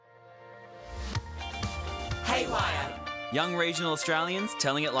Haywire. Young regional Australians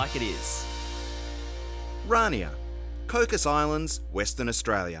telling it like it is. Rania, Cocos Islands, Western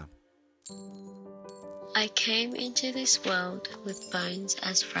Australia. I came into this world with bones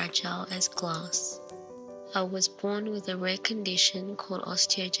as fragile as glass. I was born with a rare condition called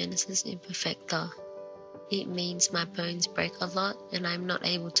osteogenesis imperfecta. It means my bones break a lot and I'm not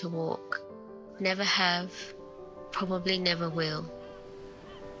able to walk. Never have, probably never will.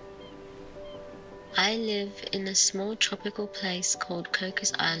 I live in a small tropical place called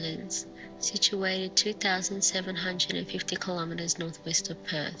Cocos Islands, situated 2,750 kilometers northwest of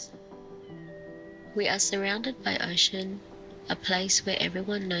Perth. We are surrounded by ocean, a place where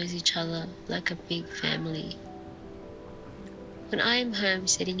everyone knows each other like a big family. When I am home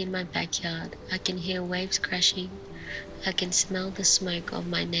sitting in my backyard, I can hear waves crashing, I can smell the smoke of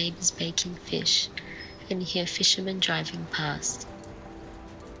my neighbors baking fish, and hear fishermen driving past.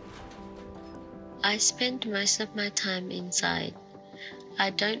 I spend most of my time inside. I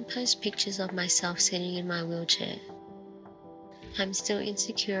don't post pictures of myself sitting in my wheelchair. I'm still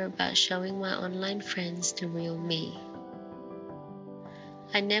insecure about showing my online friends the real me.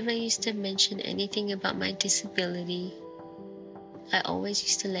 I never used to mention anything about my disability. I always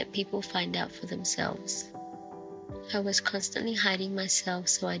used to let people find out for themselves. I was constantly hiding myself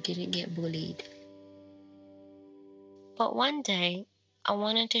so I didn't get bullied. But one day, I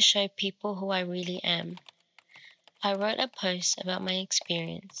wanted to show people who I really am. I wrote a post about my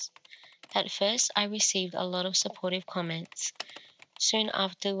experience. At first, I received a lot of supportive comments. Soon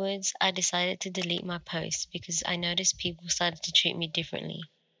afterwards, I decided to delete my post because I noticed people started to treat me differently.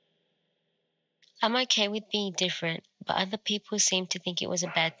 I'm okay with being different, but other people seemed to think it was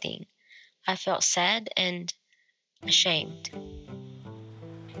a bad thing. I felt sad and ashamed.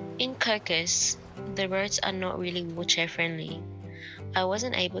 In Cocos, the roads are not really wheelchair friendly. I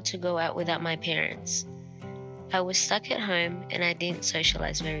wasn't able to go out without my parents. I was stuck at home and I didn't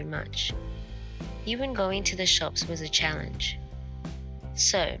socialize very much. Even going to the shops was a challenge.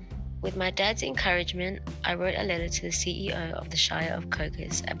 So, with my dad's encouragement, I wrote a letter to the CEO of the Shire of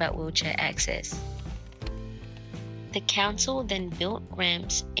Cocos about wheelchair access. The council then built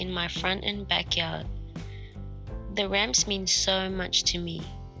ramps in my front and backyard. The ramps mean so much to me.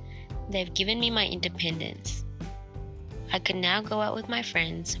 They've given me my independence. I can now go out with my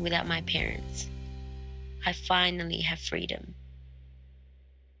friends without my parents. I finally have freedom.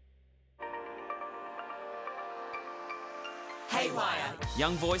 Haywire.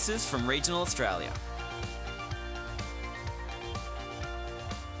 Young voices from regional Australia.